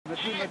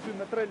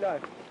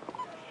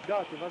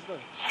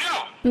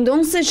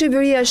Ndonse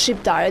qeveria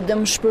shqiptare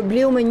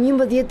dëmshpërbliu me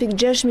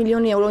 11.6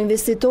 milionë euro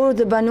investitorët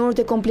dhe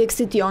banorët e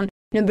kompleksit janë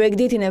në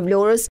Bregdetin e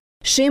Vlorës,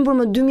 shembur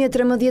më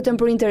 2013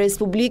 për interes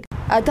publik,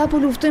 ata po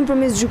luftojnë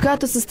përmes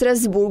gjykatës së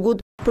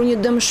Strasburgut për një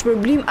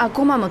dëmshpërblim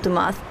akoma më të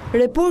madh.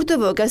 Report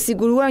TV ka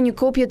siguruar një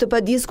kopje të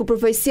padisku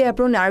përfaqësia e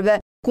pronarëve,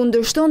 ku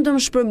ndërshton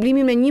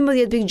dëmshpërblimin me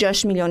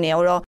 11.6 milionë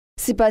euro.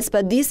 Sipas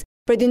padis,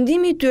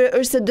 pretendimi i tyre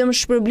është se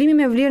dëmshpërblimi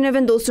me vlerën e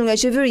vendosur nga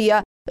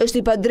qeveria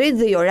është i padrejtë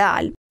dhe jo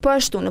real. Po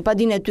ashtu, në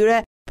padinë e tyre,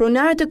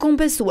 pronarët e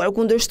kompensuar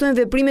kundërshtojnë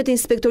veprimet e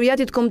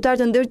Inspektoriatit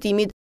Kombëtar të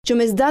ndërtimit që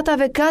mes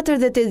datave 4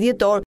 dhe 8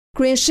 dhjetor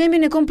kryen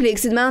shembjen e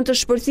kompleksit me anë të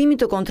shpërthimit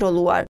të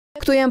kontrolluar.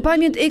 Këto janë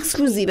paljet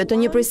ekskluzive të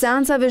një prej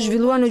seancave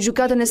zhvilluar në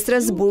gjykatën e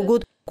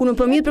Strasburgut, ku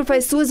nëpërmjet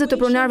përfaqësuesve të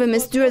pronarëve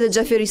mes tyre dhe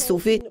Xhaferr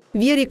Isufi,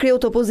 vjeri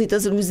kreut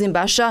opozitës Lulzim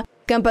Basha,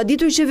 kanë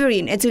paditur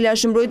qeverinë, e cila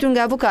është mbrojtur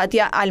nga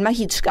avokatja Alma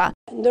Hicka.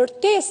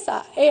 Ndërtesa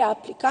e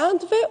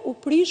aplikantëve u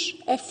prish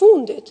e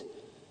fundit.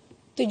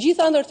 Të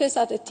gjitha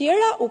ndërtesat e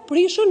tjera u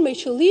prishun me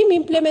qëllim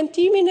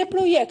implementimin e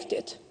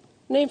projektit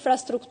në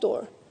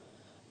infrastrukturë.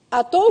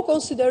 Ato u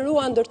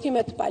konsideruan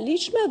ndërtime të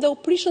paligjshme dhe u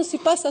prishën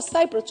sipas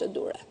asaj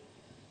procedure.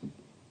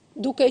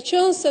 Duke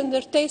qenë se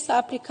ndërtesa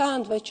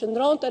aplikantëve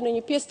qëndronte në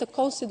një pjesë të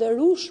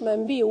konsiderueshme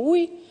mbi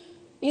ujë,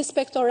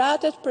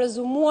 inspektoratet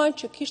prezumuan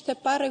që kishte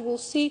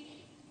parregullsi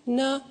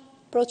në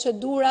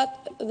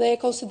procedurat dhe e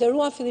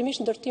konsideruan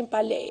fillimisht ndërtim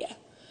pa leje.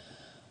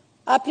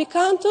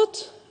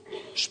 Aplikantët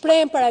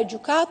shprehen para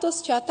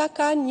gjykatës që ata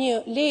kanë një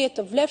leje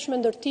të vlefshme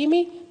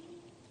ndërtimi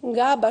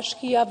nga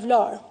Bashkia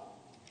Vlorë.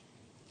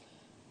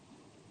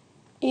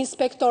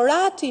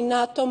 Inspektorati në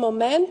ato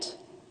moment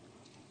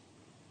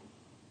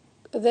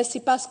dhe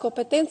sipas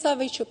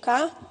kompetencave që ka,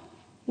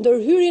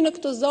 ndërhyri në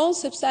këtë zonë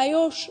sepse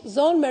ajo është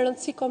zonë me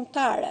rëndësi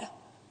kombëtare.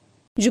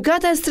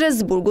 Gjykata e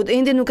Strasburgut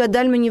ende nuk ka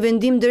dalë me një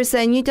vendim,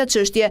 ndërsa e njëjta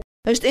çështje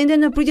është ende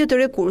në pritje të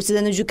rekursit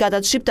dhe në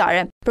gjykatat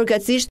shqiptare,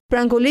 përkatësisht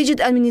pranë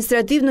kolegjit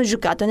administrativ në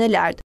gjykatën e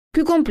lartë.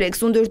 Ky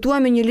kompleks u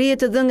ndërtua me një leje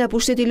të dhënë nga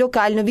pushteti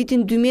lokal në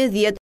vitin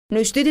 2010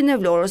 në qytetin e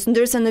Vlorës,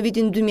 ndërsa në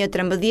vitin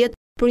 2013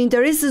 për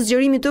interes të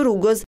zgjerimit të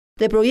rrugës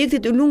dhe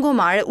projektit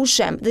Lungomaren u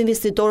shemb dhe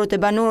investitorët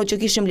e banorët që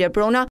kishin bler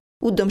prona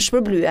u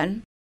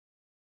dëmshpërblyen.